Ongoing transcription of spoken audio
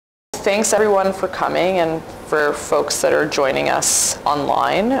thanks everyone for coming and for folks that are joining us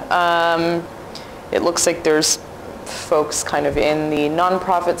online. It looks like there's folks kind of in the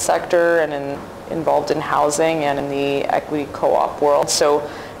nonprofit sector and involved in housing and in the equity co-op world. So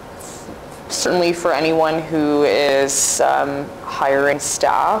certainly for anyone who is hiring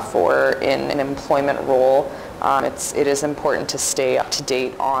staff or in an employment role, it is important to stay up to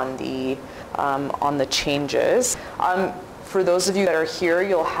date on the changes. For those of you that are here,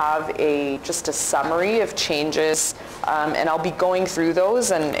 you'll have just a summary of changes, and I'll be going through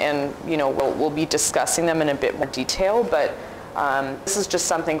those, and you know, we'll be discussing them in a bit more detail. But this is just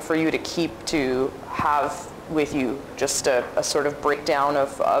something for you to have with you, just a sort of breakdown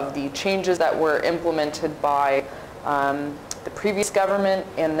of the changes that were implemented by the previous government,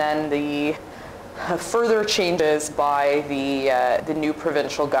 and then the further changes by the new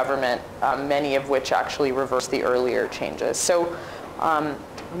provincial government, many of which actually reverse the earlier changes. So I'm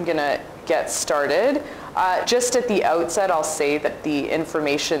going to get started. Just at the outset, I'll say that the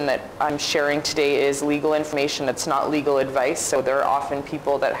information that I'm sharing today is legal information. It's not legal advice. So there are often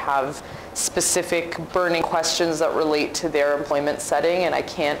people that have specific burning questions that relate to their employment setting, and I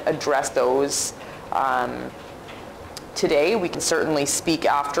can't address those today. We can certainly speak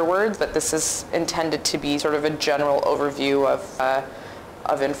afterwards, but this is intended to be sort of a general overview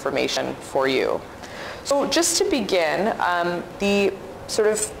of information for you. So just to begin, the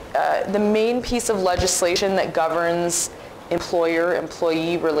main piece of legislation that governs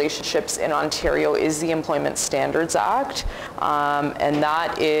employer-employee relationships in Ontario is the Employment Standards Act, and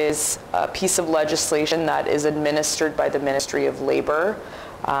that is a piece of legislation that is administered by the Ministry of Labour.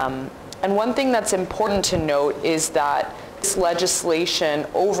 And one thing that's important to note is that this legislation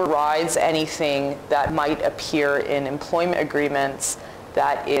overrides anything that might appear in employment agreements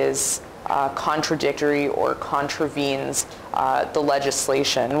that is contradictory or contravenes the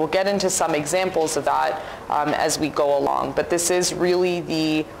legislation. And we'll get into some examples of that as we go along, but this is really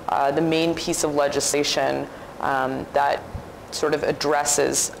the main piece of legislation that sort of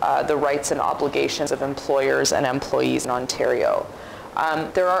addresses the rights and obligations of employers and employees in Ontario.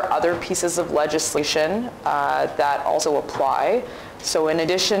 There are other pieces of legislation that also apply. So in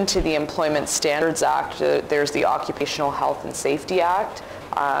addition to the Employment Standards Act, there's the Occupational Health and Safety Act.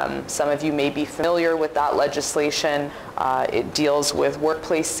 Some of you may be familiar with that legislation. It deals with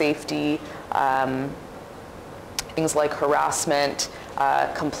workplace safety, things like harassment,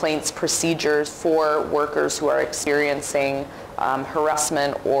 complaints procedures for workers who are experiencing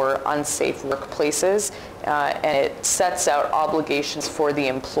harassment or unsafe workplaces, and it sets out obligations for the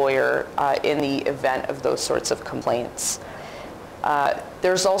employer in the event of those sorts of complaints.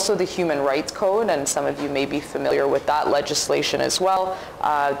 There's also the Human Rights Code, and some of you may be familiar with that legislation as well.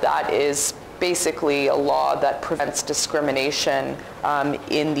 That is basically a law that prevents discrimination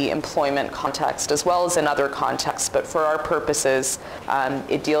in the employment context as well as in other contexts, but for our purposes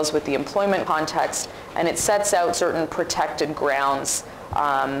it deals with the employment context, and it sets out certain protected grounds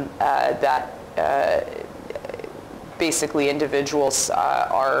that basically individuals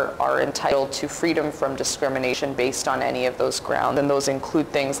are entitled to freedom from discrimination based on any of those grounds, and those include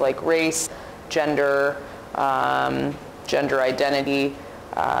things like race, gender, gender identity,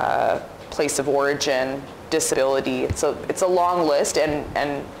 place of origin, disability. It's a long list,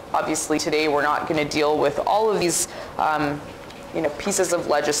 and obviously today we're not going to deal with all of these pieces of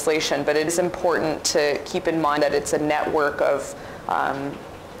legislation, but it is important to keep in mind that it's a network of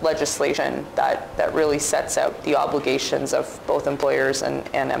legislation that really sets out the obligations of both employers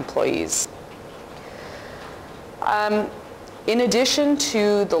and employees. In addition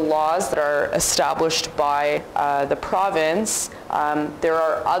to the laws that are established by the province, there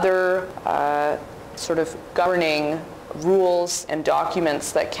are other sort of governing rules and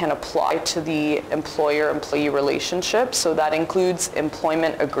documents that can apply to the employer-employee relationship. So that includes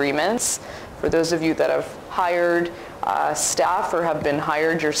employment agreements. For those of you that have hired staff or have been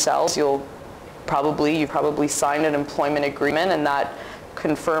hired yourselves, you probably signed an employment agreement, and that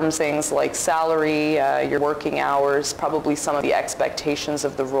confirms things like salary, your working hours, probably some of the expectations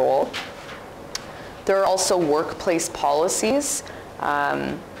of the role. There are also workplace policies.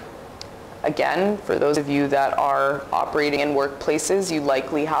 Again, for those of you that are operating in workplaces, you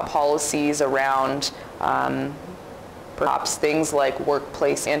likely have policies around perhaps things like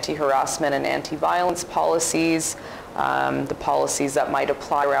workplace anti-harassment and anti-violence policies, the policies that might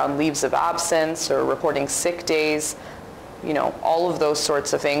apply around leaves of absence or reporting sick days. All of those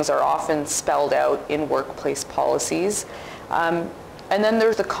sorts of things are often spelled out in workplace policies. And then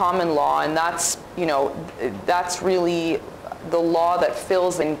there's the common law, and that's really the law that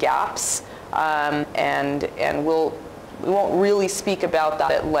fills in gaps and will we won't really speak about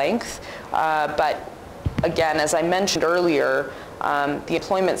that at length, but again, as I mentioned earlier, the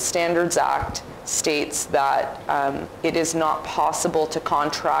Employment Standards Act states that it is not possible to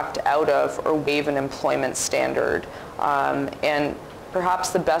contract out of or waive an employment standard. And perhaps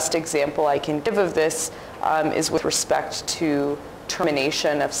the best example I can give of this is with respect to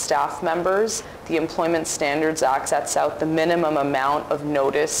termination of staff members. The Employment Standards Act sets out the minimum amount of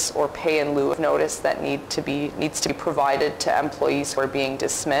notice or pay in lieu of notice that needs to be provided to employees who are being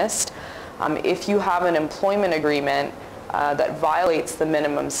dismissed. If you have an employment agreement that violates the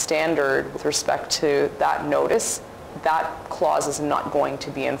minimum standard with respect to that notice, that clause is not going to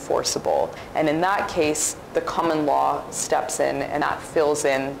be enforceable. And in that case, the common law steps in and that fills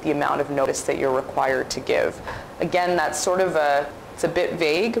in the amount of notice that you're required to give. Again, that's sort of it's a bit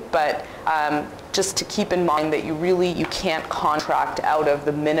vague, but just to keep in mind that you can't contract out of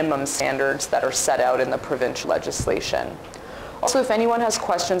the minimum standards that are set out in the provincial legislation. Also, if anyone has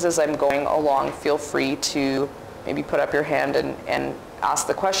questions as I'm going along, feel free to maybe put up your hand and ask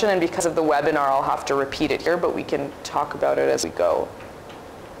the question, and because of the webinar I'll have to repeat it here, but we can talk about it as we go.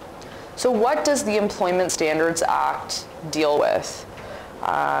 So what does the Employment Standards Act deal with?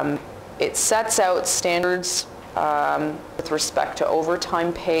 It sets out standards with respect to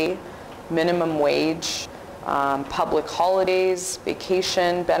overtime pay, minimum wage, public holidays,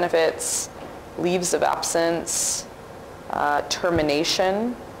 vacation benefits, leaves of absence,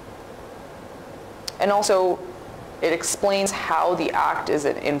 termination, and also it explains how the Act is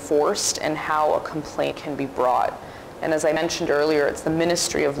enforced and how a complaint can be brought. And as I mentioned earlier, it's the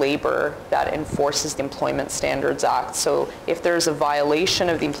Ministry of Labour that enforces the Employment Standards Act. So if there's a violation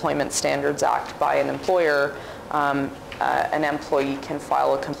of the Employment Standards Act by an employer, an employee can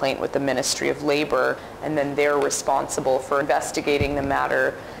file a complaint with the Ministry of Labour, and then they're responsible for investigating the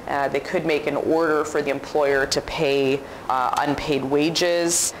matter. They could make an order for the employer to pay unpaid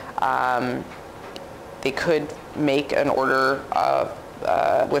wages. They could make an order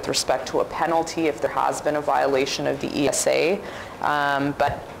with respect to a penalty if there has been a violation of the ESA.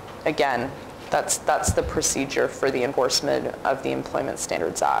 But again, that's the procedure for the enforcement of the Employment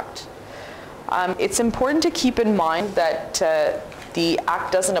Standards Act. It's important to keep in mind that the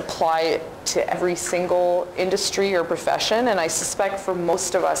Act doesn't apply to every single industry or profession, and I suspect for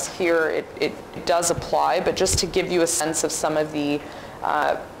most of us here it does apply, but just to give you a sense of some of the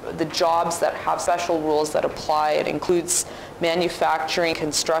jobs that have special rules that apply, it includes manufacturing,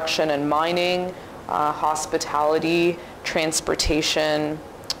 construction and mining, hospitality, transportation,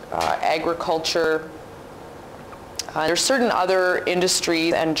 agriculture. There's certain other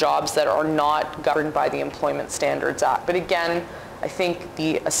industries and jobs that are not governed by the Employment Standards Act. But again, I think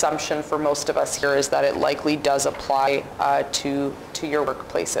the assumption for most of us here is that it likely does apply to your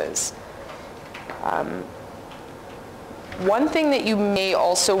workplaces. One thing that you may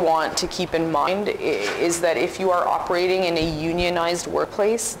also want to keep in mind is that if you are operating in a unionized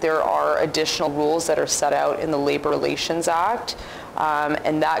workplace, there are additional rules that are set out in the Labor Relations Act,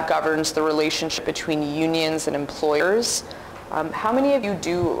 and that governs the relationship between unions and employers. How many of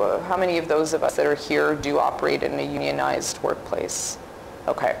you how many of those of us that are here do operate in a unionized workplace?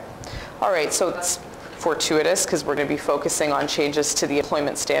 Okay. All right, so that's fortuitous because we're going to be focusing on changes to the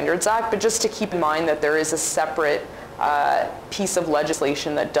Employment Standards Act, but just to keep in mind that there is a separate piece of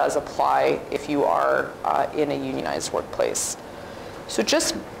legislation that does apply if you are in a unionized workplace. So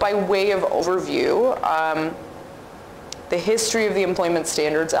just by way of overview, the history of the Employment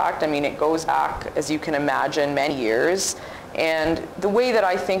Standards Act, I mean, it goes back, as you can imagine, many years. And the way that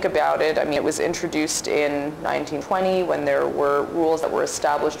I think about it, I mean, it was introduced in 1920 when there were rules that were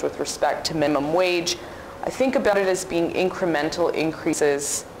established with respect to minimum wage. I think about it as being incremental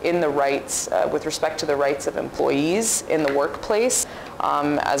increases in the rights, with respect to the rights of employees in the workplace.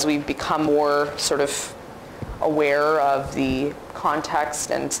 As we become more sort of aware of the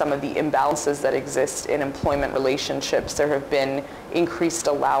context and some of the imbalances that exist in employment relationships, there have been increased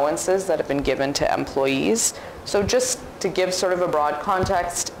allowances that have been given to employees. So just to give sort of a broad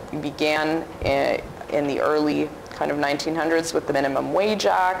context, we began in the early kind of 1900s with the Minimum Wage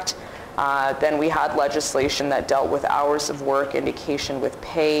Act. Then we had legislation that dealt with hours of work, indication with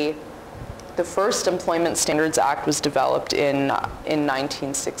pay. The first Employment Standards Act was developed in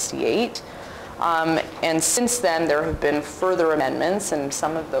 1968. And since then, there have been further amendments, and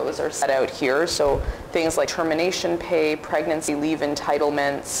some of those are set out here. So things like termination pay, pregnancy leave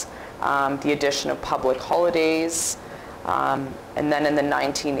entitlements, the addition of public holidays. And then in the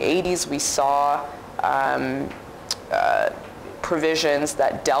 1980s, we saw provisions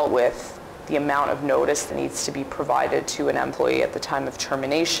that dealt with the amount of notice that needs to be provided to an employee at the time of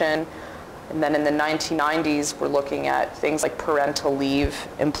termination. And then in the 1990s, we're looking at things like parental leave,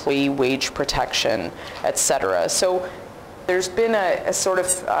 employee wage protection, et cetera. So there's been a sort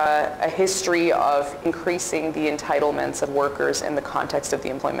of a history of increasing the entitlements of workers in the context of the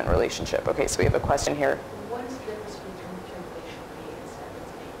employment relationship. Okay, so we have a question here. What is the difference between termination pay and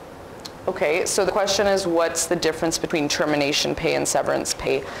severance pay? Okay, so the question is, what's the difference between termination pay and severance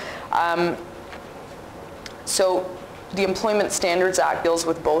pay? So the Employment Standards Act deals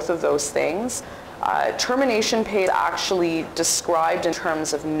with both of those things. Termination pay is actually described in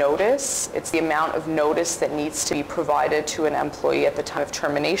terms of notice. It's the amount of notice that needs to be provided to an employee at the time of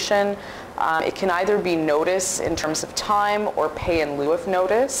termination. It can either be notice in terms of time or pay in lieu of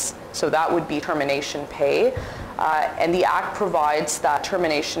notice. So that would be termination pay. And the Act provides that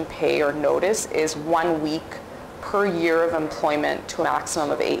termination pay or notice is 1 week per year of employment to a maximum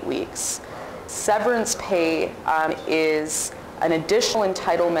of 8 weeks. Severance pay is an additional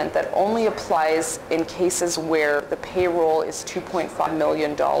entitlement that only applies in cases where the payroll is $2.5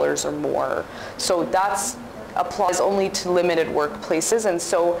 million or more. So that applies only to limited workplaces. And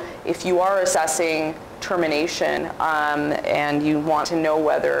so if you are assessing termination and you want to know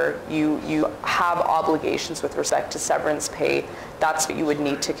whether you have obligations with respect to severance pay, that's what you would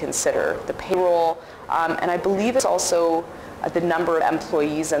need to consider. The payroll, and I believe it's also the number of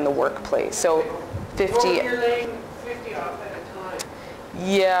employees in the workplace. So 50. Well, you're laying 50 off at a time.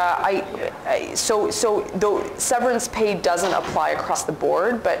 Yeah, so the severance pay doesn't apply across the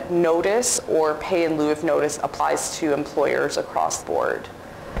board, but notice or pay in lieu of notice applies to employers across the board.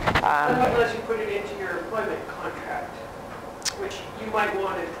 Unless you put it into your employment contract, which you might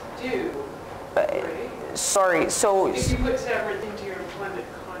want to do, right? Sorry, so... If you put severance into your employment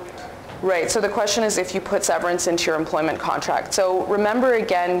contract. Right, so the question is if you put severance into your employment contract. So remember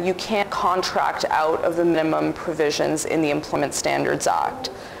again, you can't contract out of the minimum provisions in the Employment Standards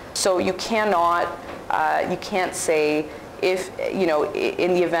Act. So you cannot, you can't say if, you know,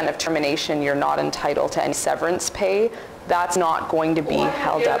 in the event of termination you're not entitled to any severance pay. That's not going to be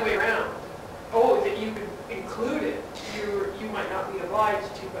held up. The other way around. Oh, that you could include it. You might not be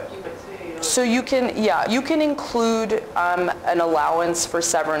obliged to, but you might say, you know. So you can, yeah, you can include an allowance for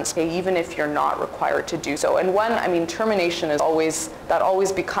severance pay even if you're not required to do so. And one, I mean, termination is always, that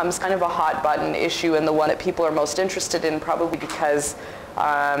always becomes kind of a hot button issue and the one that people are most interested in, probably because,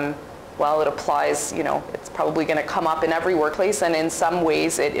 well, it applies, you know, it's probably going to come up in every workplace, and in some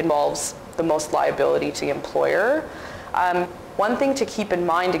ways it involves the most liability to the employer. One thing to keep in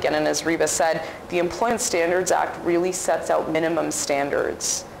mind, again, and as Reva said, the Employment Standards Act really sets out minimum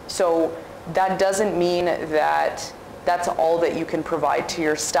standards. So that doesn't mean that that's all that you can provide to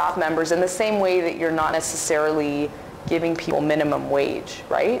your staff members, in the same way that you're not necessarily giving people minimum wage,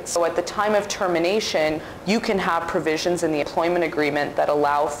 right? So at the time of termination, you can have provisions in the employment agreement that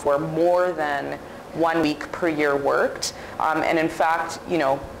allow for more than 1 week per year worked. And in fact, you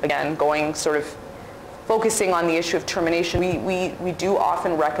know, again, going sort of focusing on the issue of termination, we do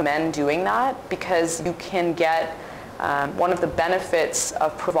often recommend doing that, because you can get one of the benefits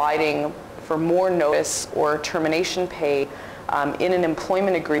of providing for more notice or termination pay in an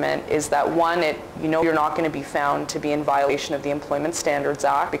employment agreement is that, one, you know you're not going to be found to be in violation of the Employment Standards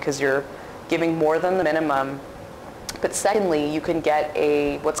Act because you're giving more than the minimum. But secondly, you can get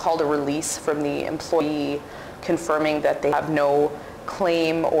what's called a release from the employee confirming that they have no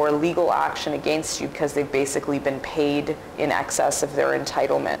claim or legal action against you because they've basically been paid in excess of their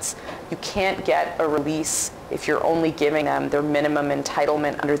entitlements. You can't get a release if you're only giving them their minimum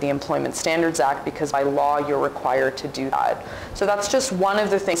entitlement under the Employment Standards Act, because by law you're required to do that. So that's just one of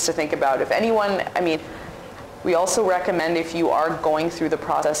the things to think about. If anyone, I mean, we also recommend, if you are going through the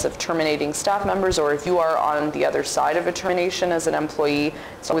process of terminating staff members, or if you are on the other side of a termination as an employee,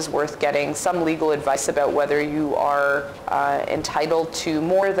 it's always worth getting some legal advice about whether you are entitled to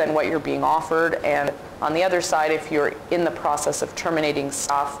more than what you're being offered. And on the other side, if you're in the process of terminating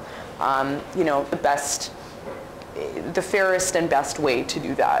staff, you know, the fairest and best way to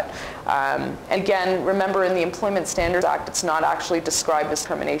do that. Again, remember, in the Employment Standards Act, it's not actually described as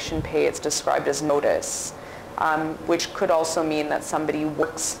termination pay, it's described as notice. Which could also mean that somebody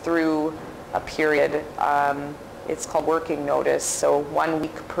works through a period, it's called working notice, so 1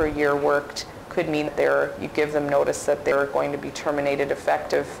 week per year worked could mean that you give them notice that they're going to be terminated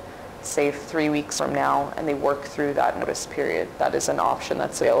effective, say 3 weeks from now, and they work through that notice period. That is an option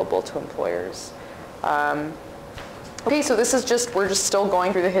that's available to employers. Okay, so this is we're just still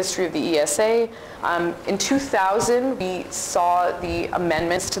going through the history of the ESA. In 2000, we saw the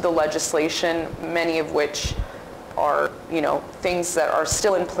amendments to the legislation, many of which are, things that are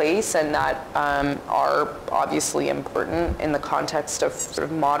still in place and that are obviously important in the context of sort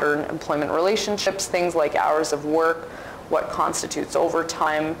of modern employment relationships, things like hours of work, what constitutes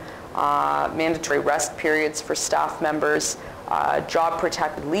overtime, mandatory rest periods for staff members, job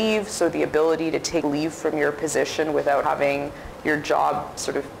protected leave, so the ability to take leave from your position without having your job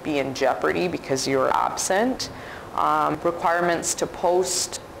sort of be in jeopardy because you're absent, requirements to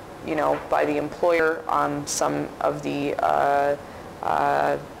post by the employer on some of the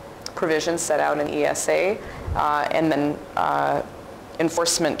provisions set out in the ESA, and then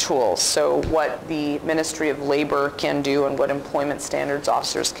enforcement tools. So what the Ministry of Labor can do and what employment standards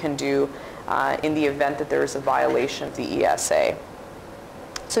officers can do in the event that there is a violation of the ESA.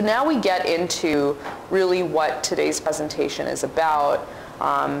 So now we get into really what today's presentation is about,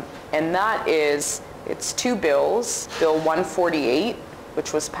 and that is, it's two bills, Bill 148,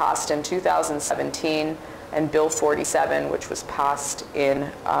 which was passed in 2017, and Bill 47, which was passed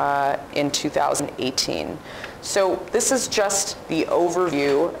in 2018. So this is just the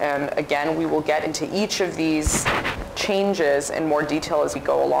overview, and again, we will get into each of these changes in more detail as we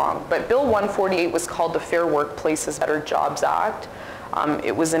go along. But Bill 148 was called the Fair Workplaces, Better Jobs Act.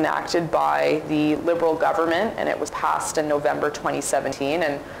 It was enacted by the Liberal government, and it was passed in November 2017.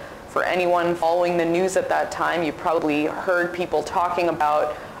 And for anyone following the news at that time, you probably heard people talking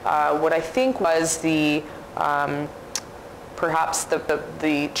about what I think was the perhaps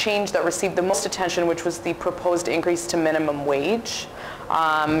the change that received the most attention, which was the proposed increase to minimum wage.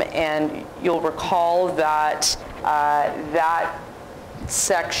 And you'll recall that that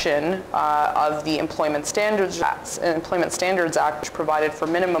section of the Employment Standards Act, which provided for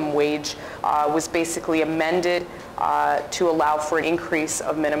minimum wage, was basically amended to allow for an increase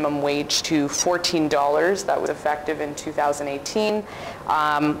of minimum wage to $14. That was effective in 2018,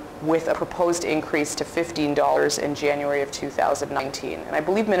 with a proposed increase to $15 in January of 2019. And I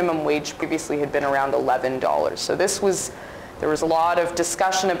believe minimum wage previously had been around $11. So there was a lot of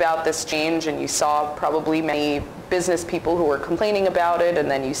discussion about this change, and you saw probably many business people who were complaining about it,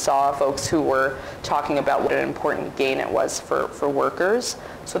 and then you saw folks who were talking about what an important gain it was for workers.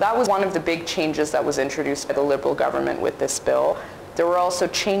 So that was one of the big changes that was introduced by the Liberal government with this bill. There were also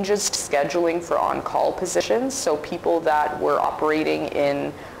changes to scheduling for on-call positions, so people that were operating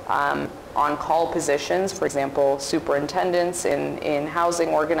in on-call positions, for example, superintendents in housing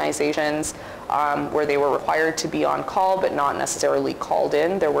organizations, where they were required to be on call but not necessarily called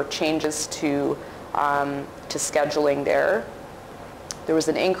in. There were changes to scheduling there. There was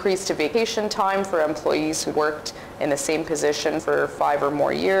an increase to vacation time for employees who worked in the same position for 5 or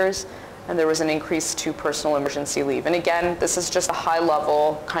more years, and there was an increase to personal emergency leave. And again, this is just a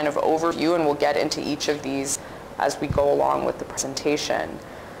high-level kind of overview, and we'll get into each of these as we go along with the presentation.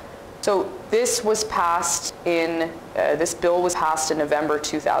 So this was passed this bill was passed in November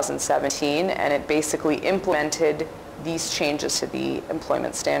 2017, and it basically implemented these changes to the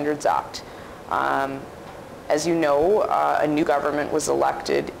Employment Standards Act. As you know, a new government was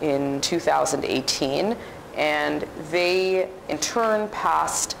elected in 2018, and they in turn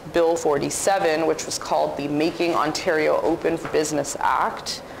passed Bill 47, which was called the Making Ontario Open for Business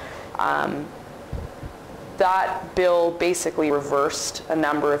Act. That bill basically reversed a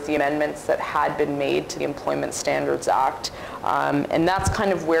number of the amendments that had been made to the Employment Standards Act, and that's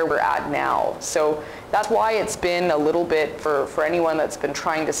kind of where we're at now. So that's why it's been a little bit, for anyone that's been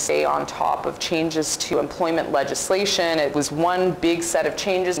trying to stay on top of changes to employment legislation, it was one big set of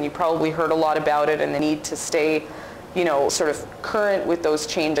changes, and you probably heard a lot about it, and the need to stay, sort of current with those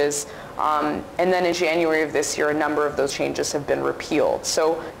changes. And then in January of this year, a number of those changes have been repealed.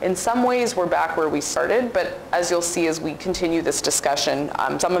 So in some ways, we're back where we started, but as you'll see as we continue this discussion,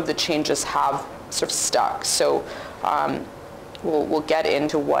 some of the changes have sort of stuck. So we'll get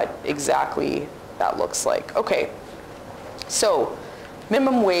into what exactly that looks like. Okay, so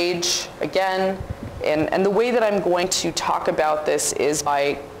minimum wage, again, and the way that I'm going to talk about this is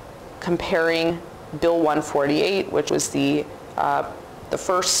by comparing Bill 148, which was the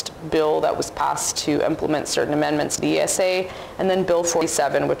first bill that was passed to implement certain amendments to the ESA, and then Bill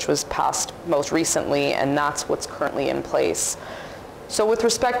 47, which was passed most recently, and that's what's currently in place. So with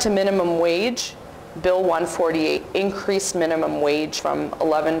respect to minimum wage, Bill 148 increased minimum wage from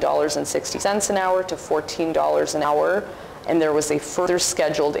 $11.60 an hour to $14 an hour, and there was a further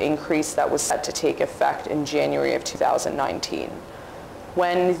scheduled increase that was set to take effect in January of 2019.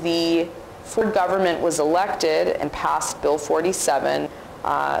 When the Ford government was elected and passed Bill 47,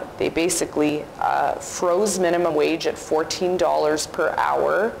 they basically froze minimum wage at $14 per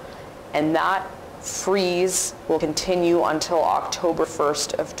hour, and that freeze will continue until October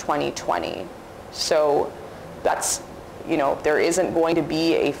 1st of 2020. So that's, there isn't going to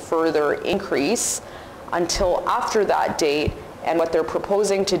be a further increase until after that date, and what they're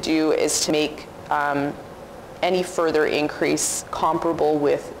proposing to do is to make any further increase comparable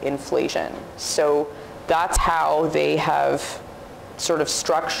with inflation. So that's how they have sort of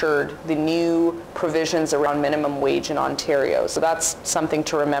structured the new provisions around minimum wage in Ontario. So that's something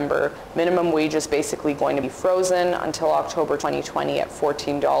to remember. Minimum wage is basically going to be frozen until October 2020 at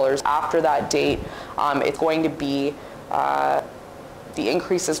 $14. After that date, it's going to be, the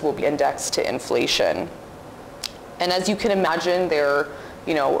increases will be indexed to inflation. And as you can imagine, they're,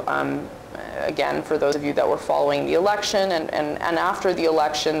 again, for those of you that were following the election and after the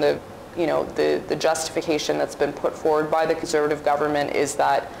election, the justification that's been put forward by the Conservative government is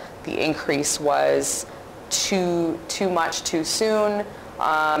that the increase was too much too soon,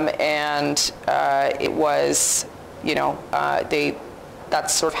 and it was,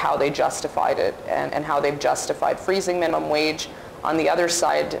 that's sort of how they justified it and how they've justified freezing minimum wage. On the other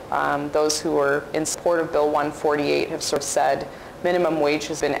side, those who are in support of Bill 148 have sort of said minimum wage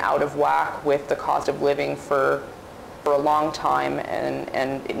has been out of whack with the cost of living for a long time,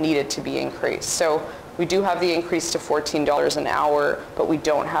 and it needed to be increased. So we do have the increase to $14 an hour, but we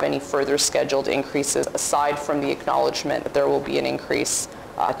don't have any further scheduled increases aside from the acknowledgement that there will be an increase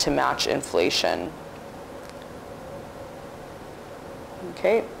to match inflation.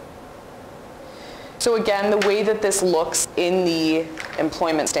 Okay. So again, the way that this looks in the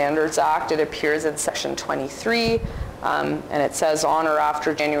Employment Standards Act, it appears in Section 23. And it says on or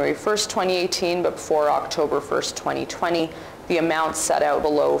after January 1st, 2018, but before October 1st, 2020, the amounts set out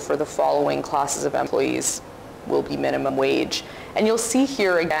below for the following classes of employees will be minimum wage. And you'll see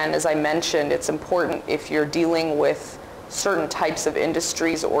here again, as I mentioned, it's important if you're dealing with certain types of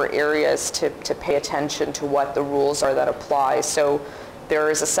industries or areas to pay attention to what the rules are that apply. So there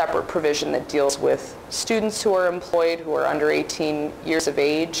is a separate provision that deals with students who are employed who are under 18 years of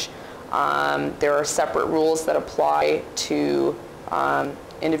age. There are separate rules that apply to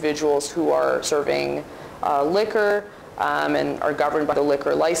individuals who are serving liquor and are governed by the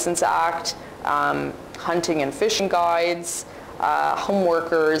Liquor License Act, hunting and fishing guides, home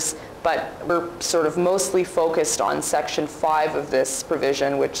workers, but we're sort of mostly focused on Section 5 of this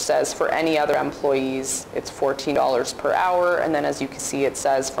provision, which says for any other employees, it's $14 per hour, and then as you can see, it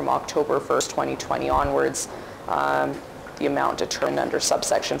says from October 1st, 2020 onwards, the amount determined under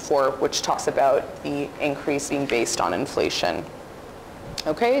subsection 4, which talks about the increase being based on inflation.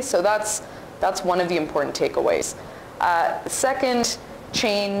 Okay, so that's one of the important takeaways. Second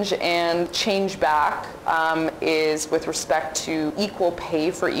change and change back is with respect to equal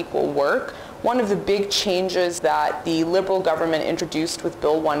pay for equal work. One of the big changes that the Liberal government introduced with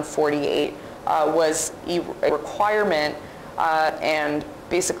Bill 148 was a requirement and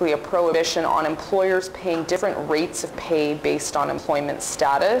basically a prohibition on employers paying different rates of pay based on employment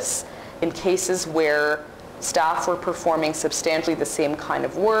status in cases where staff were performing substantially the same kind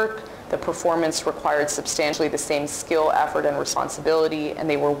of work, the performance required substantially the same skill, effort, and responsibility, and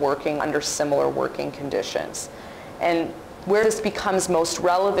they were working under similar working conditions. And where this becomes most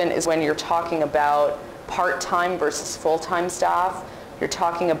relevant is when you're talking about part-time versus full-time staff. You're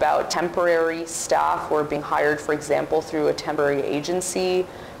talking about temporary staff who are being hired, for example, through a temporary agency.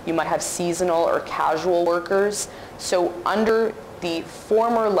 You might have seasonal or casual workers. So under the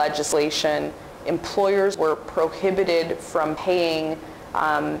former legislation, employers were prohibited from paying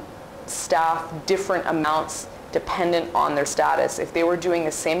staff different amounts dependent on their status. If they were doing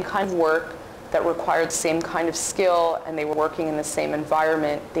the same kind of work that required the same kind of skill and they were working in the same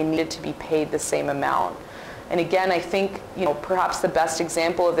environment, they needed to be paid the same amount. And again, I think, perhaps the best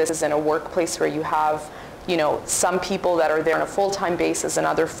example of this is in a workplace where you have, some people that are there on a full-time basis and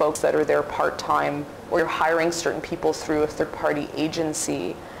other folks that are there part-time, or you're hiring certain people through a third-party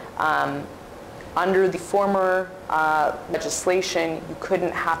agency. Under the former legislation, you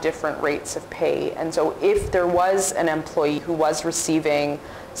couldn't have different rates of pay. And so if there was an employee who was receiving,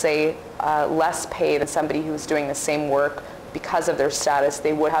 say, less pay than somebody who was doing the same work, because of their status,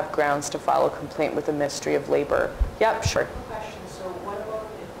 they would have grounds to file a complaint with the Ministry of Labour. Yep, sure. Question, so what about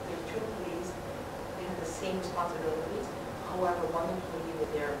if there's two employees, they have the same responsibilities, however, one employee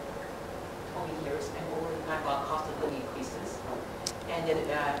was there 20 years and over the time about cost of living increases, and then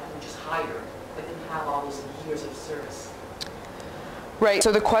just hired, but didn't have all those years of service? Right,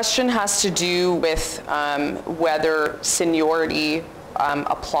 so the question has to do with whether seniority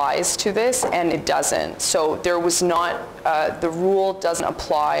applies to this, and it doesn't. So there was not, the rule doesn't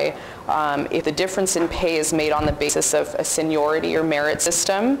apply if the difference in pay is made on the basis of a seniority or merit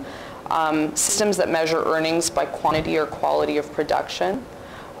system, systems that measure earnings by quantity or quality of production,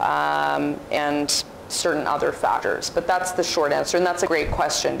 and certain other factors. But that's the short answer, and that's a great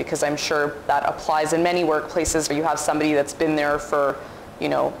question, because I'm sure that applies in many workplaces where you have somebody that's been there for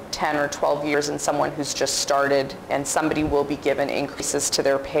 10 or 12 years and someone who's just started, and somebody will be given increases to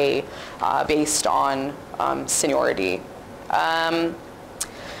their pay based on seniority.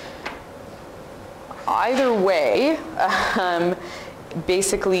 Either way,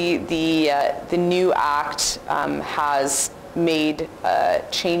 basically the new act has made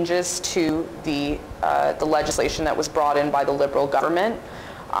changes to the legislation that was brought in by the Liberal government.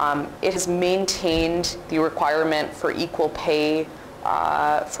 It has maintained the requirement for equal pay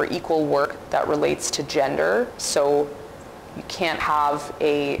for equal work that relates to gender. So you can't have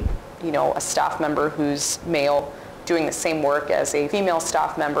a staff member who's male doing the same work as a female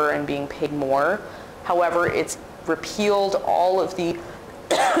staff member and being paid more. However, it's repealed all of the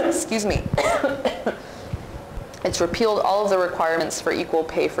excuse me. It's repealed all of the requirements for equal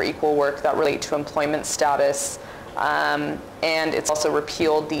pay for equal work that relate to employment status, and it's also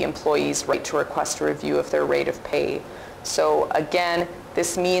repealed the employee's right to request a review of their rate of pay. So again,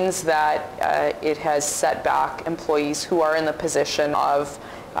 this means that it has set back employees who are in the position of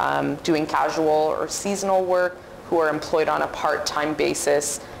doing casual or seasonal work, who are employed on a part-time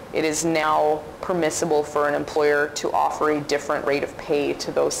basis. It is now permissible for an employer to offer a different rate of pay to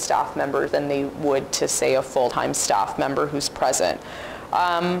those staff members than they would to, say, a full-time staff member who's present.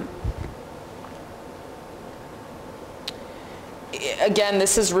 Again,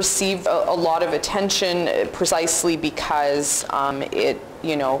 this has received a lot of attention precisely because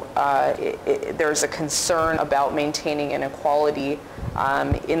there's a concern about maintaining inequality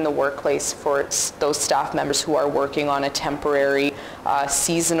in the workplace for those staff members who are working on a temporary,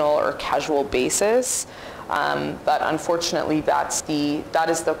 seasonal or casual basis. But unfortunately, that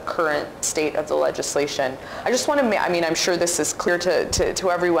is the current state of the legislation. I just want to, I'm sure this is clear to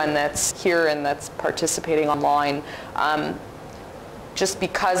everyone that's here and that's participating online. Just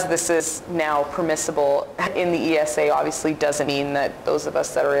because this is now permissible in the ESA obviously doesn't mean that those of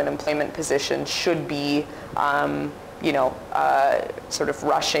us that are in employment positions should be sort of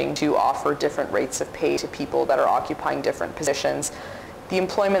rushing to offer different rates of pay to people that are occupying different positions. The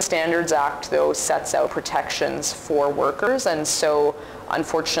Employment Standards Act, though, sets out protections for workers, and so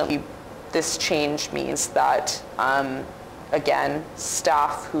unfortunately this change means that, again,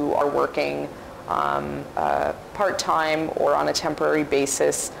 staff who are working part-time or on a temporary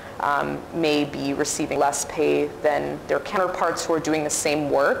basis may be receiving less pay than their counterparts who are doing the same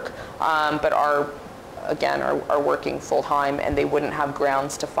work, but are working full-time, and they wouldn't have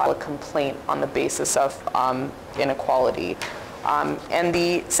grounds to file a complaint on the basis of inequality. And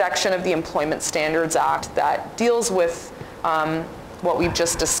the section of the Employment Standards Act that deals with what we've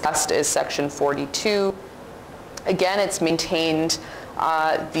just discussed is Section 42. Again, it's maintained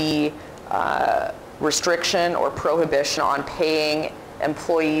the restriction or prohibition on paying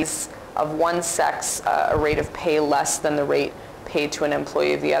employees of one sex a rate of pay less than the rate paid to an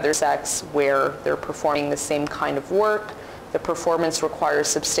employee of the other sex where they're performing the same kind of work, the performance requires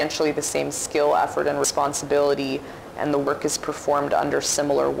substantially the same skill, effort, and responsibility, and the work is performed under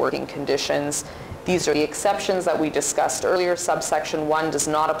similar working conditions. These are the exceptions that we discussed earlier. Subsection 1 does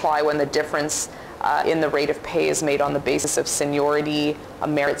not apply when the difference in the rate of pay is made on the basis of seniority, a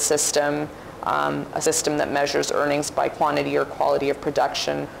merit system, a system that measures earnings by quantity or quality of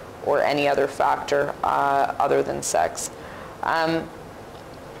production, or any other factor other than sex.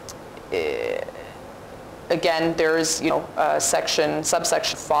 Again, there's subsection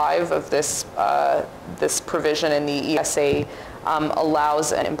 5 of this provision in the ESA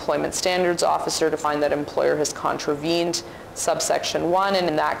allows an employment standards officer to find that employer has contravened subsection 1, and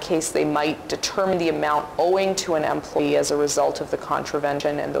in that case they might determine the amount owing to an employee as a result of the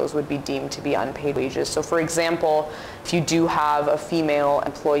contravention, and those would be deemed to be unpaid wages. So for example, if you do have a female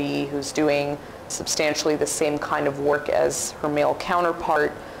employee who's doing substantially the same kind of work as her male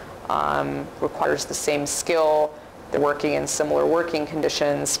counterpart, requires the same skill, they're working in similar working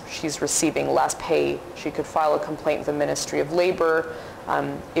conditions, she's receiving less pay, she could file a complaint with the Ministry of Labor.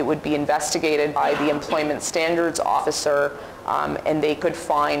 It would be investigated by the Employment Standards Officer, and they could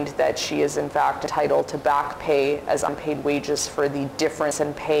find that she is in fact entitled to back pay as unpaid wages for the difference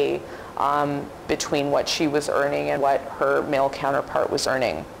in pay between what she was earning and what her male counterpart was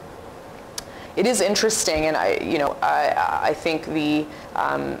earning. It is interesting, and I think the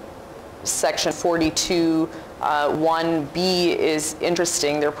Section 42 1B is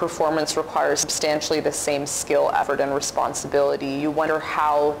interesting. Their performance requires substantially the same skill, effort, and responsibility. You wonder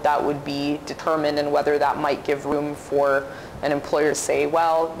how that would be determined and whether that might give room for an employer to say,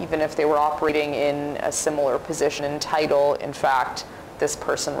 well, even if they were operating in a similar position and title, in fact, this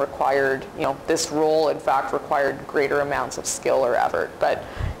person required, this role in fact required greater amounts of skill or effort. But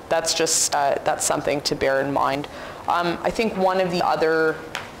that's just, that's something to bear in mind. I think one of the other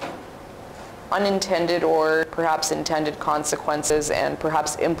unintended or perhaps intended consequences and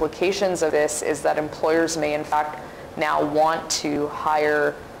perhaps implications of this is that employers may in fact now want to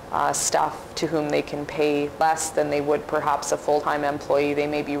hire staff to whom they can pay less than they would perhaps a full-time employee. They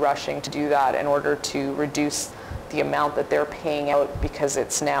may be rushing to do that in order to reduce the amount that they're paying out because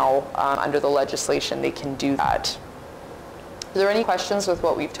it's now under the legislation they can do that. Are there any questions with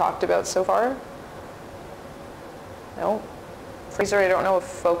what we've talked about so far? No? Fraser, I don't know if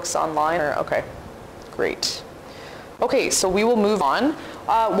folks online are, okay, great. Okay, so we will move on.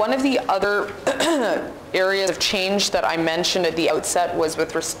 One of the other areas of change that I mentioned at the outset was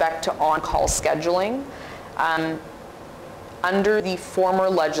with respect to on-call scheduling. Under the former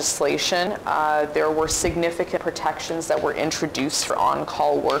legislation, there were significant protections that were introduced for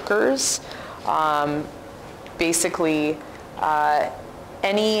on-call workers. Basically,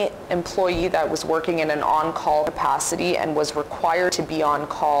 any employee that was working in an on-call capacity and was required to be on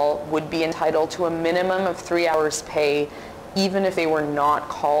call would be entitled to a minimum of 3 hours pay even if they were not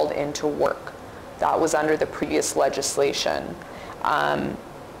called into work. That was under the previous legislation.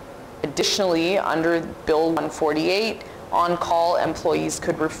 Additionally, under Bill 148, on-call employees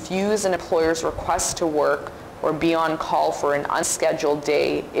could refuse an employer's request to work or be on call for an unscheduled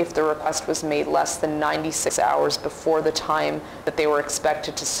day if the request was made less than 96 hours before the time that they were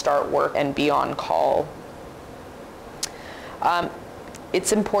expected to start work and be on call.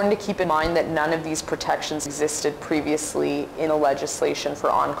 It's important to keep in mind that none of these protections existed previously in the legislation for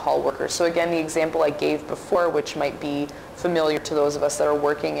on-call workers. So again, the example I gave before, which might be familiar to those of us that are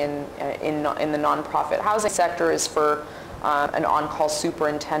working in the nonprofit housing sector, is for an on-call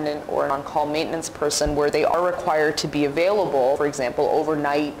superintendent or an on-call maintenance person where they are required to be available, for example,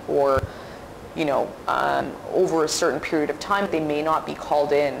 overnight or over a certain period of time. They may not be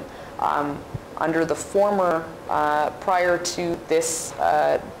called in. Under the former, prior to this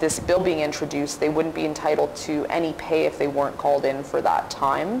bill being introduced, they wouldn't be entitled to any pay if they weren't called in for that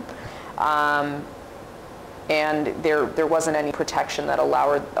time. And there wasn't any protection that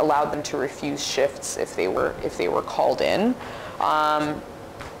allowed them to refuse shifts if they were called in.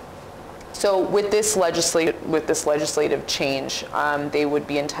 So with this legislative change, they would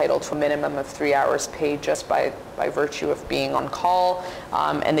be entitled to a minimum of 3 hours paid just by virtue of being on call,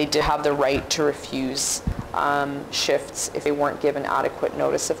 and they did have the right to refuse shifts if they weren't given adequate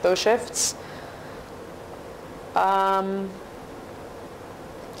notice of those shifts.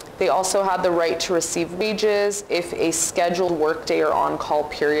 They also had the right to receive wages if a scheduled workday or on-call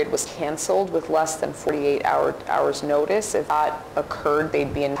period was canceled with less than 48 hours notice. If that occurred,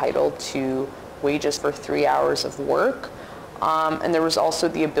 they'd be entitled to wages for 3 hours of work. And there was also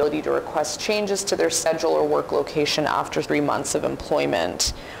the ability to request changes to their schedule or work location after 3 months of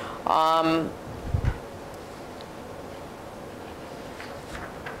employment.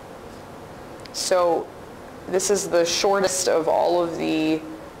 So this is the shortest of all of the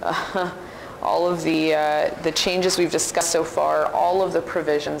changes we've discussed so far. All of the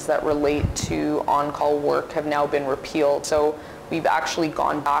provisions that relate to on-call work have now been repealed. So we've actually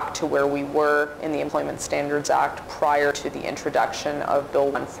gone back to where we were in the Employment Standards Act prior to the introduction of Bill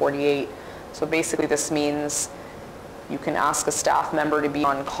 148. So basically this means you can ask a staff member to be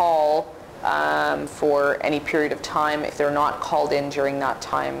on call for any period of time. If they're not called in during that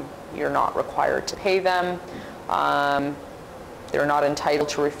time, you're not required to pay them. They're not entitled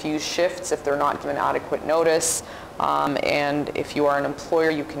to refuse shifts if they're not given adequate notice. And if you are an employer,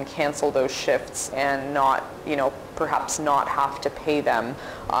 you can cancel those shifts and not, perhaps not have to pay them,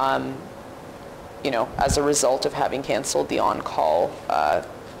 as a result of having canceled the on-call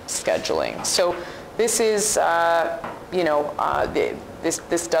scheduling. So this is,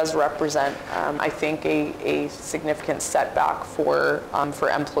 this does represent, I think, a significant setback for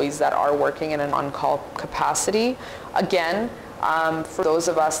employees that are working in an on-call capacity. Again, for those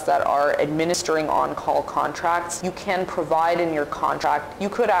of us that are administering on-call contracts, you can provide in your contract, you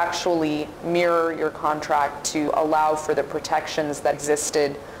could actually mirror your contract to allow for the protections that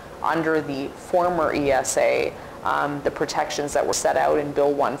existed under the former ESA, the protections that were set out in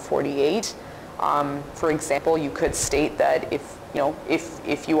Bill 148. For example, you could state that if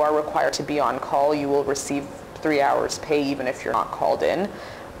you are required to be on call, you will receive 3 hours pay even if you're not called in.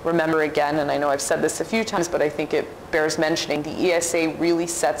 Remember again, and I know I've said this a few times, but I think it bears mentioning, the ESA really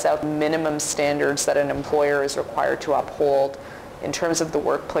sets out minimum standards that an employer is required to uphold. In terms of the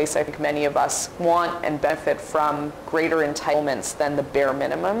workplace, I think many of us want and benefit from greater entitlements than the bare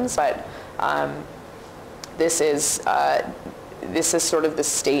minimums, but this is this is sort of the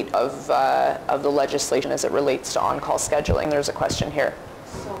state of the legislation as it relates to on-call scheduling. There's a question here.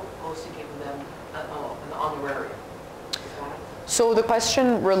 So opposed to giving them an honorarium. So the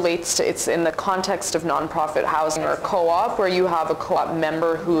question relates to, it's in the context of nonprofit housing or co-op, where you have a co-op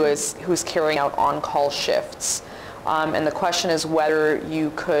member who's carrying out on-call shifts. And the question is whether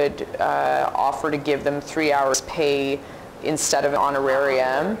you could offer to give them 3 hours pay instead of an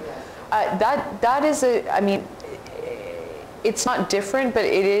honorarium. That is I mean, it's not different, but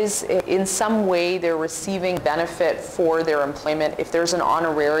it is in some way they're receiving benefit for their employment. If there's an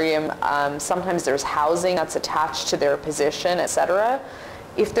honorarium, sometimes there's housing that's attached to their position, etc.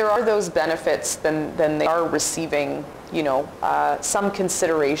 If there are those benefits, then they are receiving, you know, some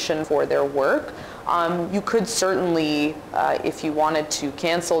consideration for their work. You could certainly, if you wanted to,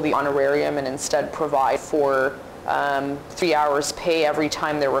 cancel the honorarium and instead provide for 3 hours pay every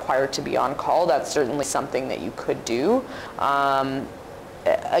time they're required to be on call. That's certainly something that you could do.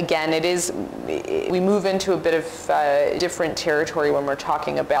 Again, we move into a bit of different territory when we're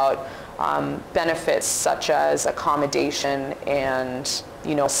talking about benefits such as accommodation and,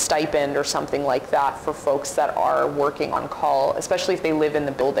 you know, stipend or something like that for folks that are working on call, especially if they live in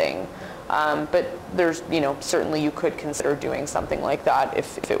the building. But there's, you know, certainly you could consider doing something like that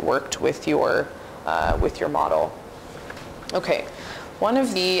if it worked with your model. Okay,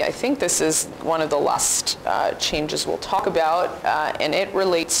 I think this is one of the last changes we'll talk about, and it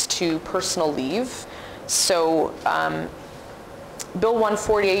relates to personal leave. So Bill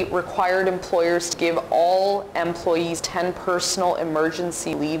 148 required employers to give all employees 10 personal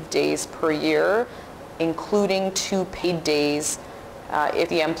emergency leave days per year, including 2 paid days if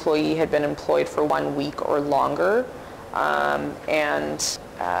the employee had been employed for 1 week or longer. And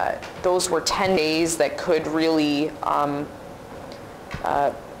those were 10 days that could really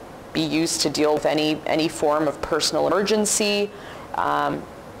be used to deal with any form of personal emergency.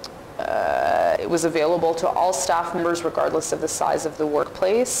 It was available to all staff members regardless of the size of the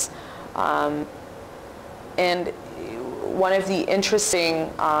workplace. And one of the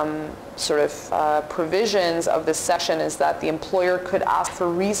interesting provisions of this section is that the employer could ask for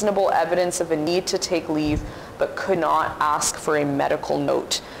reasonable evidence of a need to take leave, but could not ask for a medical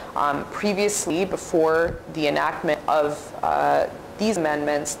note. Previously, before the enactment of these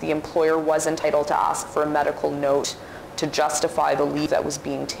amendments, the employer was entitled to ask for a medical note to justify the leave that was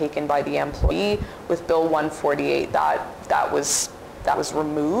being taken by the employee. With Bill 148, that was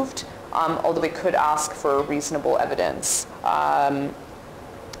removed, although they could ask for reasonable evidence.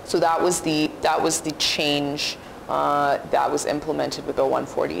 So that was the change that was implemented with Bill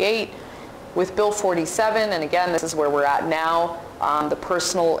 148. With Bill 47, and again, this is where we're at now, the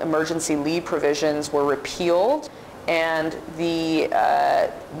personal emergency leave provisions were repealed, and the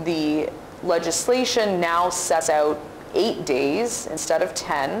legislation now sets out 8 days instead of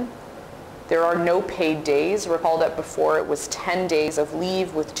 10. There are no paid days. Recall that before it was 10 days of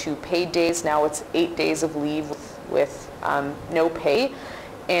leave with 2 paid days. Now it's 8 days of leave with no pay.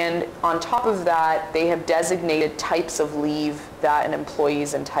 And on top of that, they have designated types of leave that an employee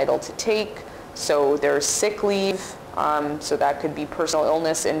is entitled to take. So there's sick leave, so that could be personal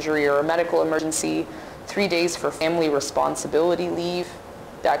illness, injury, or a medical emergency. 3 days for family responsibility leave.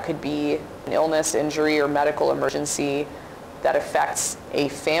 That could be an illness, injury, or medical emergency that affects a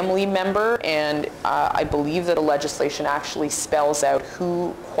family member. And I believe that the legislation actually spells out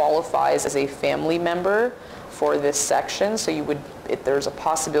who qualifies as a family member for this section. So if there's a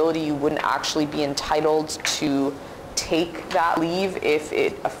possibility you wouldn't actually be entitled to take that leave if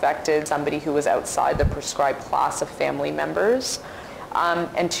it affected somebody who was outside the prescribed class of family members.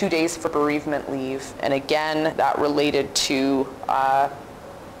 And 2 days for bereavement leave. And again, that related to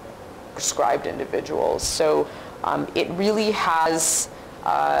prescribed individuals. So it really has,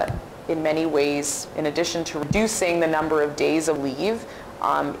 in many ways, in addition to reducing the number of days of leave,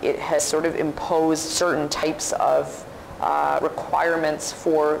 it has sort of imposed certain types of requirements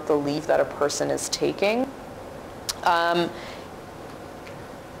for the leave that a person is taking.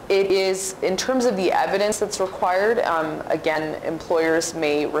 It is, in terms of the evidence that's required, again, employers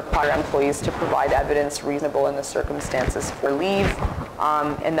may require employees to provide evidence reasonable in the circumstances for leave,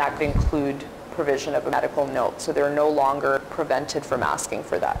 and that could include provision of a medical note. So they're no longer prevented from asking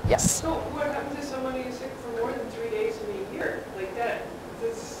for that. Yes? So what happens if somebody is sick for more than 3 days in a year? Like that,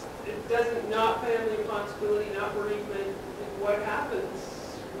 it doesn't, not family responsibility, not bereavement. What happens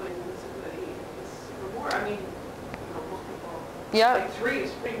when somebody is sick for more? I mean, most people, yeah. Like 3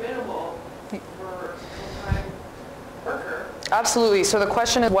 is pretty minimal for a full-time worker. Absolutely. So the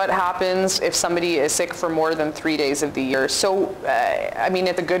question is, what happens if somebody is sick for more than 3 days of the year? So, I mean,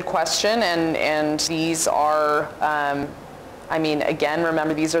 it's a good question, and these are I mean, again,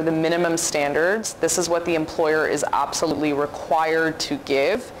 remember, these are the minimum standards. This is what the employer is absolutely required to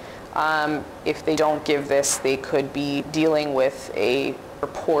give. If they don't give this, they could be dealing with a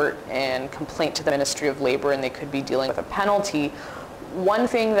report and complaint to the Ministry of Labor, and they could be dealing with a penalty. One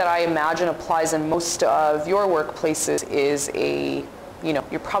thing that I imagine applies in most of your workplaces is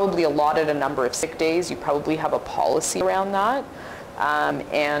you're probably allotted a number of sick days. You probably have a policy around that.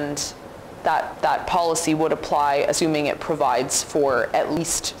 And that policy would apply, assuming it provides for at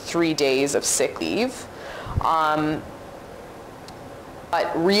least 3 days of sick leave.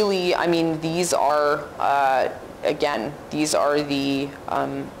 But really, I mean, these are, again, these are the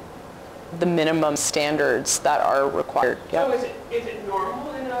minimum standards that are required. Yeah. So is it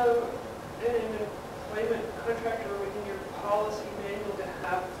normal in an employment contract or within your policy manual to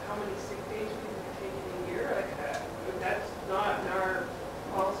have how many sick days people can take in a year? Like that's not in our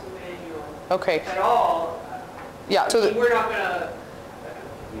policy manual at all. Yeah. So we're not going to, I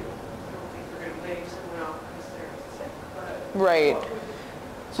don't think we're going to lay someone off because they're sick. But right.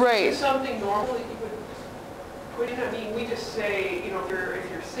 Right. Is something normal that you would put in? I mean, we just say, if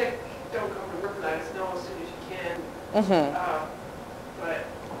you're sick, don't come to work. Let us know as soon as you can. But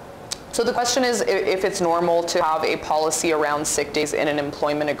so the question is if it's normal to have a policy around sick days in an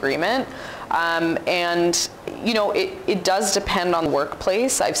employment agreement. And, it does depend on the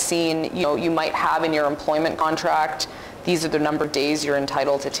workplace. I've seen, you might have in your employment contract, these are the number of days you're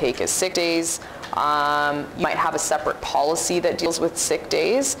entitled to take as sick days. You might have a separate policy that deals with sick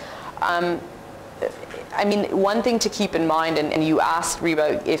days. I mean, one thing to keep in mind, and you asked,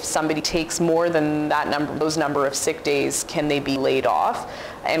 Reba, if somebody takes more than those number of sick days, can they be laid off?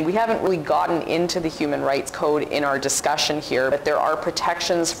 And we haven't really gotten into the Human Rights Code in our discussion here, but there are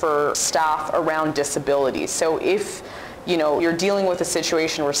protections for staff around disability. So if, you're dealing with a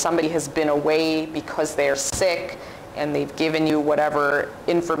situation where somebody has been away because they're sick, and they've given you whatever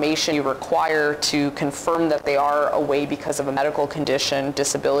information you require to confirm that they are away because of a medical condition,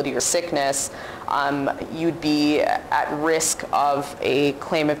 disability, or sickness, you'd be at risk of a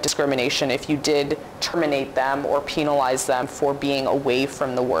claim of discrimination if you did terminate them or penalize them for being away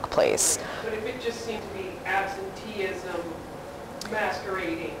from the workplace. But if it just seemed to be absenteeism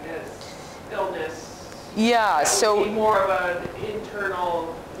masquerading as illness, yeah, so would be more of an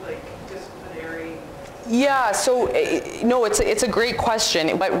internal, disciplinary. Yeah, so no, it's a great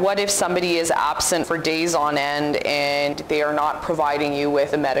question, but what if somebody is absent for days on end and they are not providing you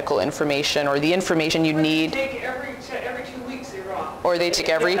with the medical information or the information you need? They take every 2 weeks they're off. Or they take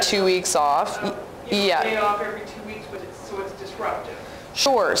every 2 weeks off. Yeah. Day off every 2 weeks, so it's disruptive.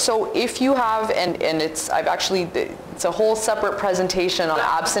 Sure. So if you have, and it's a whole separate presentation on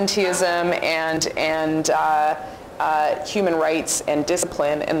absenteeism and human rights and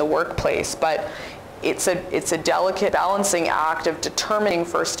discipline in the workplace, but it's a delicate balancing act of determining,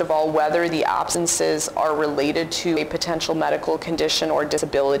 first of all, whether the absences are related to a potential medical condition or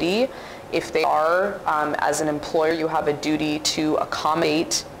disability. If they are, as an employer, you have a duty to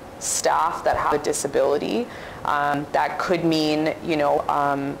accommodate staff that have a disability. That could mean,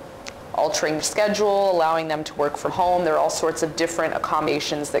 altering the schedule, allowing them to work from home. There are all sorts of different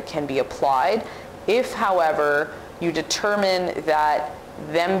accommodations that can be applied. If, however, you determine that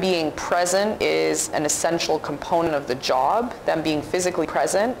them being present is an essential component of the job, them being physically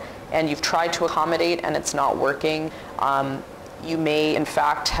present, and you've tried to accommodate and it's not working, you may in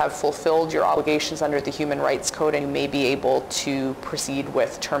fact have fulfilled your obligations under the Human Rights Code and you may be able to proceed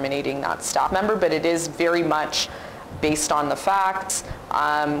with terminating that staff member, but it is very much based on the facts.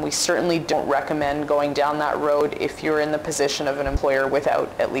 We certainly don't recommend going down that road if you're in the position of an employer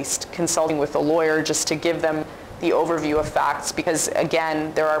without at least consulting with a lawyer just to give them the overview of facts, because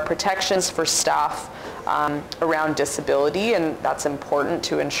again, there are protections for staff around disability, and that's important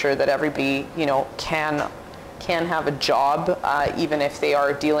to ensure that everybody can have a job even if they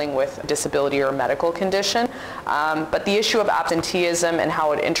are dealing with a disability or a medical condition. But the issue of absenteeism and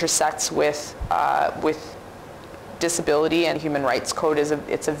how it intersects with disability and Human Rights Code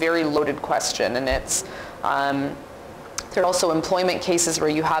it's a very loaded question, and it's there are also employment cases where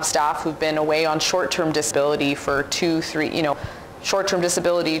you have staff who've been away on short-term disability for 2, 3, short-term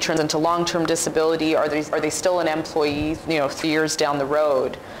disability turns into long-term disability. Are they still an employee, 3 years down the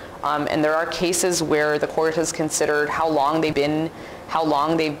road? And there are cases where the court has considered how long they've been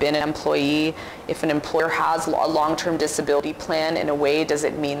an employee. If an employer has a long-term disability plan, in a way, does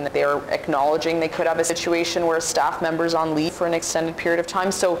it mean that they're acknowledging they could have a situation where a staff member's on leave for an extended period of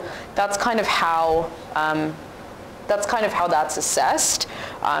time? So that's kind of how that's assessed,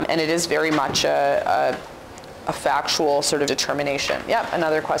 and it is very much a factual sort of determination. Yep,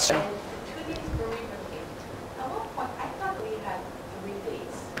 another question. 2 days per week. At one point, I thought we had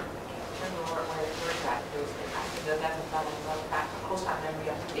says that's a family post-time memory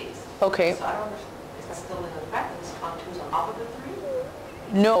of 2 days. Okay. So I don't understand, is that still in effect? Is on 2's on top of the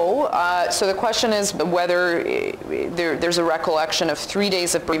 3? No, so the question is whether there's a recollection of 3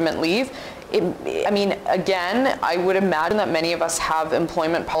 days of bereavement leave. I mean, again, I would imagine that many of us have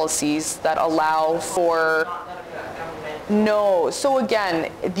employment policies that allow for... No, so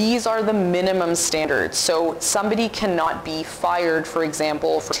again, these are the minimum standards. So somebody cannot be fired, for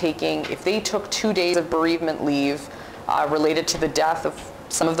example, for taking, if they took 2 days of bereavement leave related to the death of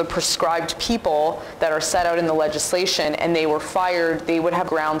some of the prescribed people that are set out in the legislation, and they were fired, they would have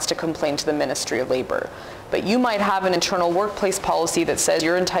grounds to complain to the Ministry of Labor. But you might have an internal workplace policy that says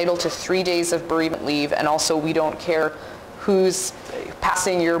you're entitled to 3 days of bereavement leave, and also we don't care who's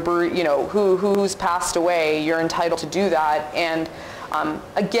passing your, who's passed away, you're entitled to do that. And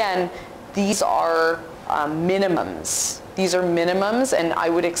again, these are minimums. These are minimums, and I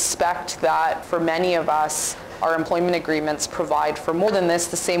would expect that for many of us, our employment agreements provide for more than this,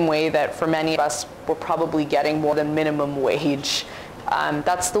 the same way that for many of us, we're probably getting more than minimum wage.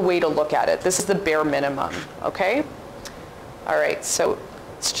 That's the way to look at it. This is the bare minimum, okay? All right, so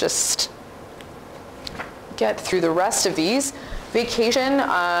let's just get through the rest of these. Vacation,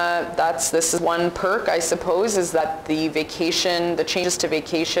 this is one perk, I suppose, is that the changes to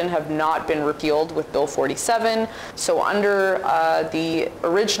vacation have not been repealed with Bill 47. So under the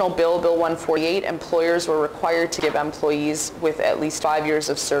original bill, Bill 148, employers were required to give employees with at least 5 years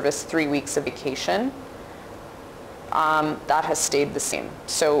of service 3 weeks of vacation. That has stayed the same.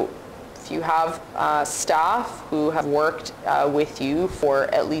 So if you have staff who have worked with you for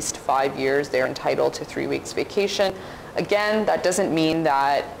at least 5 years, they're entitled to 3 weeks vacation. Again, that doesn't mean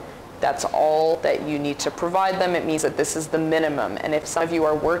that that's all that you need to provide them. It means that this is the minimum. And if some of you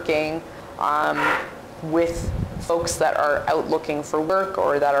are working with folks that are out looking for work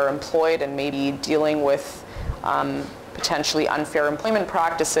or that are employed and maybe dealing with potentially unfair employment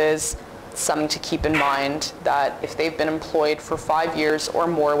practices, it's something to keep in mind that if they've been employed for 5 years or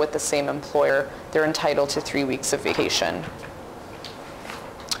more with the same employer, they're entitled to 3 weeks of vacation.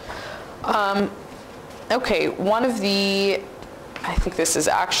 Okay, one of the, I think this is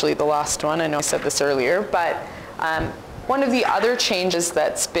actually the last one, I know I said this earlier, but one of the other changes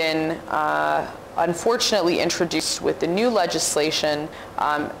that's been unfortunately introduced with the new legislation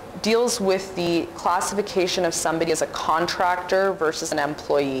deals with the classification of somebody as a contractor versus an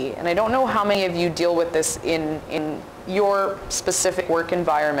employee. And I don't know how many of you deal with this in your specific work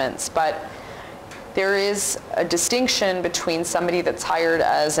environments, but there is a distinction between somebody that's hired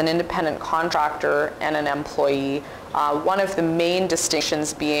as an independent contractor and an employee. One of the main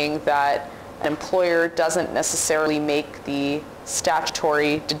distinctions being that an employer doesn't necessarily make the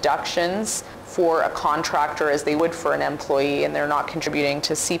statutory deductions for a contractor as they would for an employee, and they're not contributing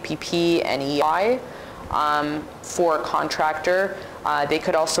to CPP and EI for a contractor. They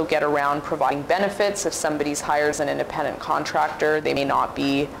could also get around providing benefits. If somebody's hired as an independent contractor, they may not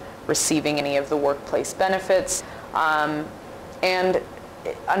be receiving any of the workplace benefits. And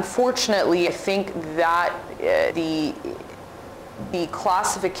unfortunately, I think that the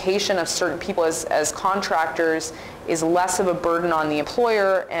classification of certain people as contractors is less of a burden on the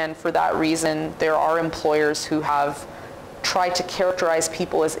employer, and for that reason, there are employers who have tried to characterize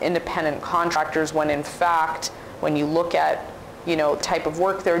people as independent contractors when in fact, when you look at the type of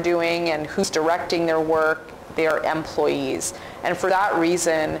work they're doing and who's directing their work, they are employees. And for that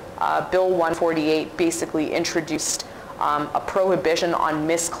reason, Bill 148 basically introduced a prohibition on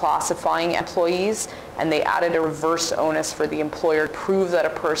misclassifying employees, and they added a reverse onus for the employer to prove that a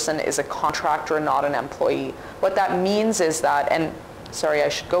person is a contractor and not an employee. What that means is that, and sorry, I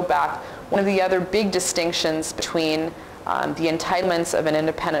should go back, one of the other big distinctions between the entitlements of an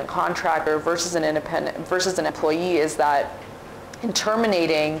independent contractor versus an employee is that in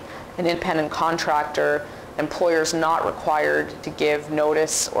terminating an independent contractor, employer's not required to give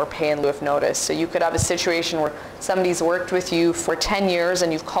notice or pay in lieu of notice. So you could have a situation where somebody's worked with you for 10 years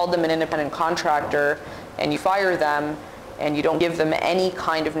and you've called them an independent contractor and you fire them and you don't give them any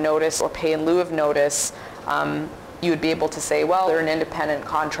kind of notice or pay in lieu of notice. You would be able to say, well, they're an independent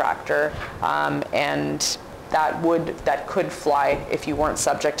contractor, and that could fly if you weren't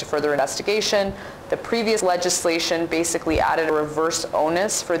subject to further investigation. The previous legislation basically added a reverse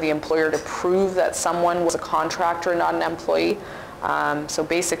onus for the employer to prove that someone was a contractor, not an employee. So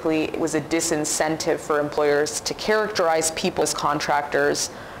basically, it was a disincentive for employers to characterize people as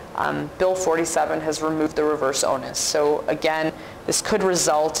contractors. Bill 47 has removed the reverse onus. So again, this could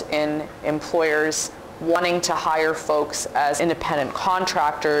result in employers wanting to hire folks as independent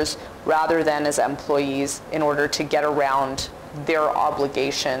contractors rather than as employees in order to get around their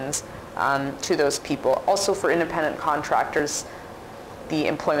obligations to those people. Also for independent contractors, the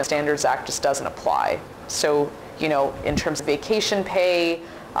Employment Standards Act just doesn't apply. So, you know, in terms of vacation pay,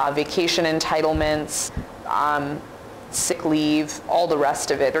 vacation entitlements, sick leave, all the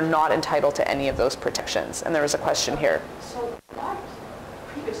rest of it, they're not entitled to any of those protections. And there was a question here. So what,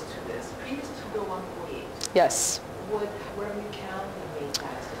 previous to this, previous to Bill 148, Yes. where we can make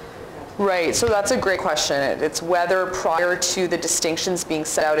that? Right, so that's a great question. It's whether prior to the distinctions being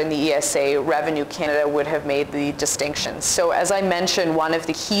set out in the ESA, Revenue Canada would have made the distinctions. So as I mentioned, one of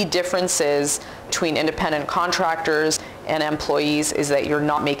the key differences between independent contractors and employees is that you're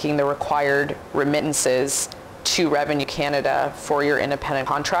not making the required remittances to Revenue Canada for your independent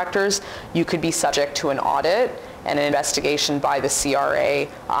contractors. You could be subject to an audit and an investigation by the CRA,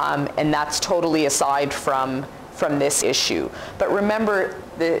 and that's totally aside from this issue. But remember,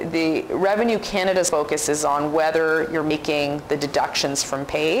 the Revenue Canada's focus is on whether you're making the deductions from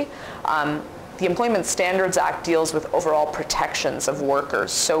pay. The Employment Standards Act deals with overall protections of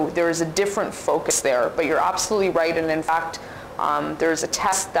workers, so there is a different focus there. But you're absolutely right, and in fact, there's a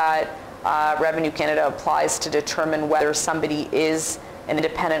test that Revenue Canada applies to determine whether somebody is an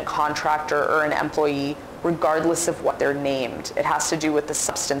independent contractor or an employee, regardless of what they're named. It has to do with the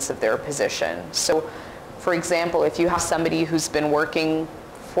substance of their position. So, for example, if you have somebody who's been working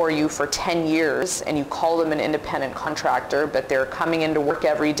for you for 10 years and you call them an independent contractor, but they're coming into work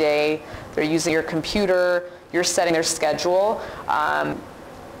every day, they're using your computer, you're setting their schedule,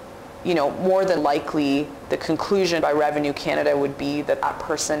 you know, more than likely the conclusion by Revenue Canada would be that that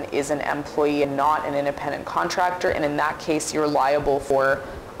person is an employee and not an independent contractor, and in that case you're liable for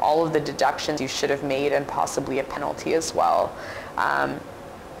all of the deductions you should have made and possibly a penalty as well.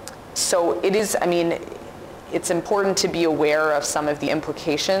 So it is, I mean, it's important to be aware of some of the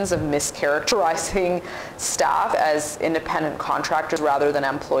implications of mischaracterizing staff as independent contractors rather than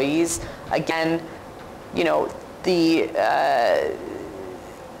employees. Again, you know,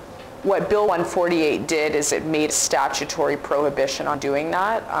 what Bill 148 did is it made a statutory prohibition on doing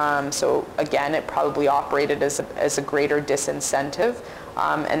that. So again, it probably operated as a greater disincentive,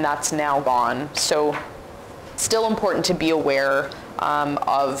 and that's now gone. So still important to be aware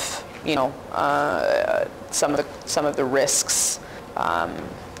of, you know, some of the risks of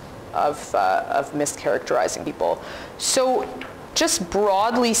mischaracterizing people. So just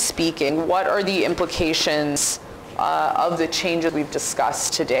broadly speaking, what are the implications of the changes we've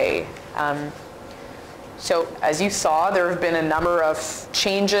discussed today? So as you saw, there have been a number of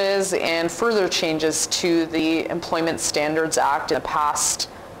changes and further changes to the Employment Standards Act in the past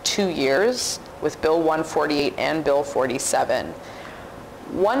 2 years with Bill 148 and Bill 47.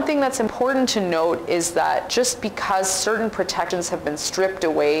 One thing that's important to note is that just because certain protections have been stripped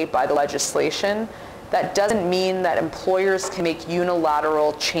away by the legislation, that doesn't mean that employers can make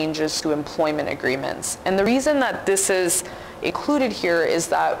unilateral changes to employment agreements. And the reason that this is included here is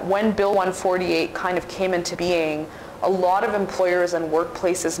that when Bill 148 kind of came into being, a lot of employers and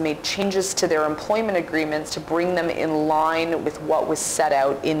workplaces made changes to their employment agreements to bring them in line with what was set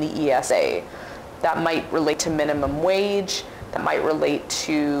out in the ESA. That might relate to minimum wage, that might relate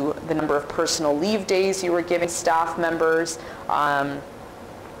to the number of personal leave days you were giving staff members.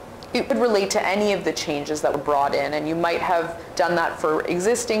 It would relate to any of the changes that were brought in, and you might have done that for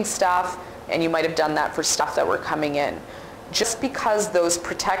existing staff, and you might have done that for staff that were coming in. Just because those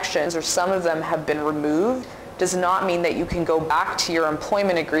protections, or some of them, have been removed, does not mean that you can go back to your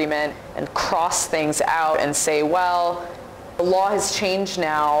employment agreement and cross things out and say, well, the law has changed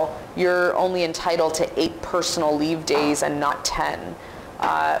now, you're only entitled to 8 personal leave days and not 10.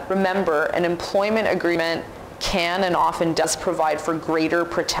 Remember, an employment agreement can and often does provide for greater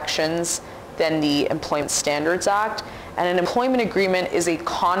protections than the Employment Standards Act. And an employment agreement is a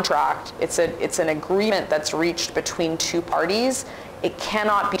contract. It's an agreement that's reached between two parties. It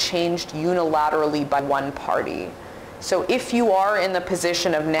cannot be changed unilaterally by one party. So if you are in the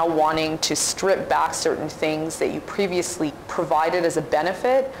position of now wanting to strip back certain things that you previously provided as a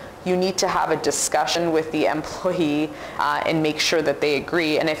benefit, you need to have a discussion with the employee and make sure that they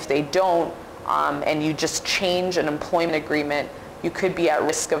agree. And if they don't, and you just change an employment agreement, you could be at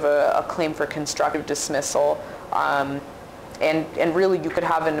risk of a claim for constructive dismissal. And really you could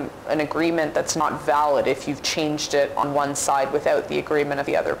have an agreement that's not valid if you've changed it on one side without the agreement of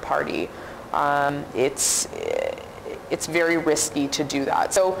the other party. It's very risky to do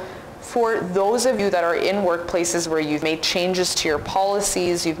that. So for those of you that are in workplaces where you've made changes to your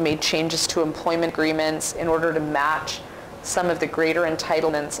policies, you've made changes to employment agreements in order to match some of the greater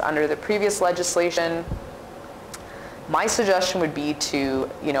entitlements under the previous legislation, My suggestion would be to,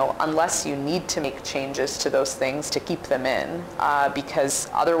 unless you need to make changes to those things, to keep them in, because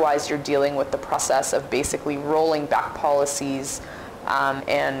otherwise you're dealing with the process of basically rolling back policies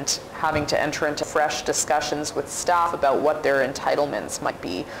and having to enter into fresh discussions with staff about what their entitlements might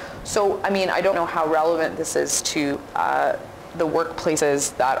be. So, I don't know how relevant this is to the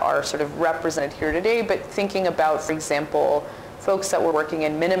workplaces that are sort of represented here today, but thinking about, for example, folks that were working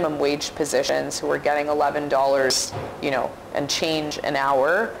in minimum wage positions who were getting $11, and change an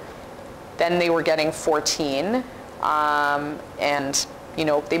hour, then they were getting 14, and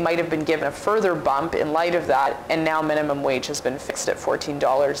they might have been given a further bump in light of that, and now minimum wage has been fixed at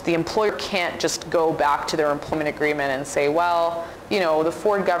 $14. The employer can't just go back to their employment agreement and say, well, the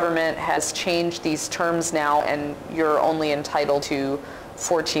Ford government has changed these terms now, and you're only entitled to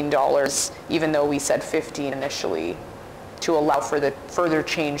 $14, even though we said 15 initially, to allow for the further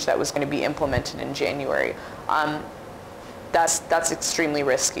change that was going to be implemented in January. That's extremely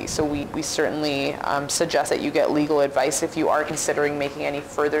risky. So we certainly suggest that you get legal advice if you are considering making any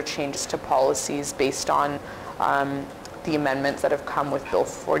further changes to policies based on the amendments that have come with Bill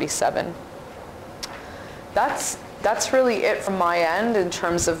 47. That's really it from my end in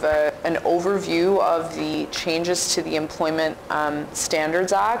terms of an overview of the changes to the Employment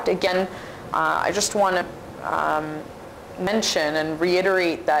Standards Act. Again, I just want to mention and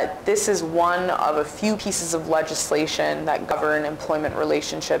reiterate that this is one of a few pieces of legislation that govern employment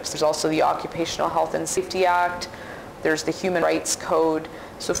relationships. There's also the Occupational Health and Safety Act. There's the Human Rights Code.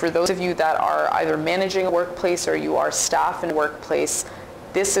 So for those of you that are either managing a workplace or you are staff in a workplace,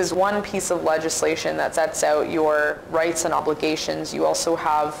 this is one piece of legislation that sets out your rights and obligations. You also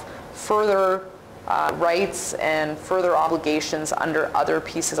have further rights and further obligations under other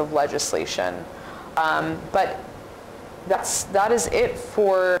pieces of legislation. But that is it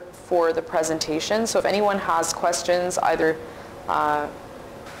for the presentation. So if anyone has questions, either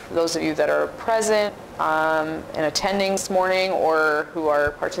those of you that are present and attending this morning or who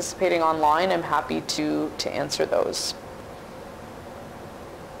are participating online, I'm happy to answer those.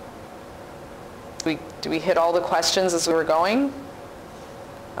 Do we hit all the questions as we were going?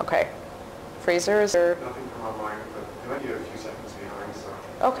 Okay. Fraser, is there? Nothing from online, but it might be a few seconds behind, so.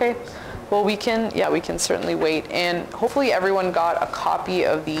 Okay. Well, we can certainly wait. And hopefully everyone got a copy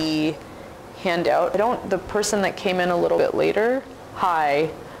of the handout. The person that came in a little bit later,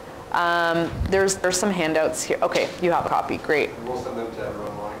 hi. There's some handouts here. Okay, you have a copy, great. We'll send them to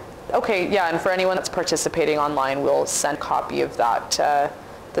everyone online. Okay, yeah, and for anyone that's participating online, we'll send a copy of that,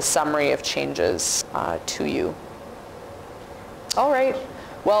 the summary of changes to you. All right.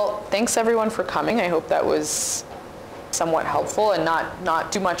 Well, thanks everyone for coming. I hope that was somewhat helpful and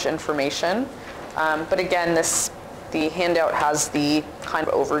not too much information. But again, the handout has the kind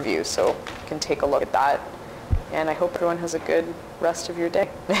of overview, so you can take a look at that. And I hope everyone has a good rest of your day.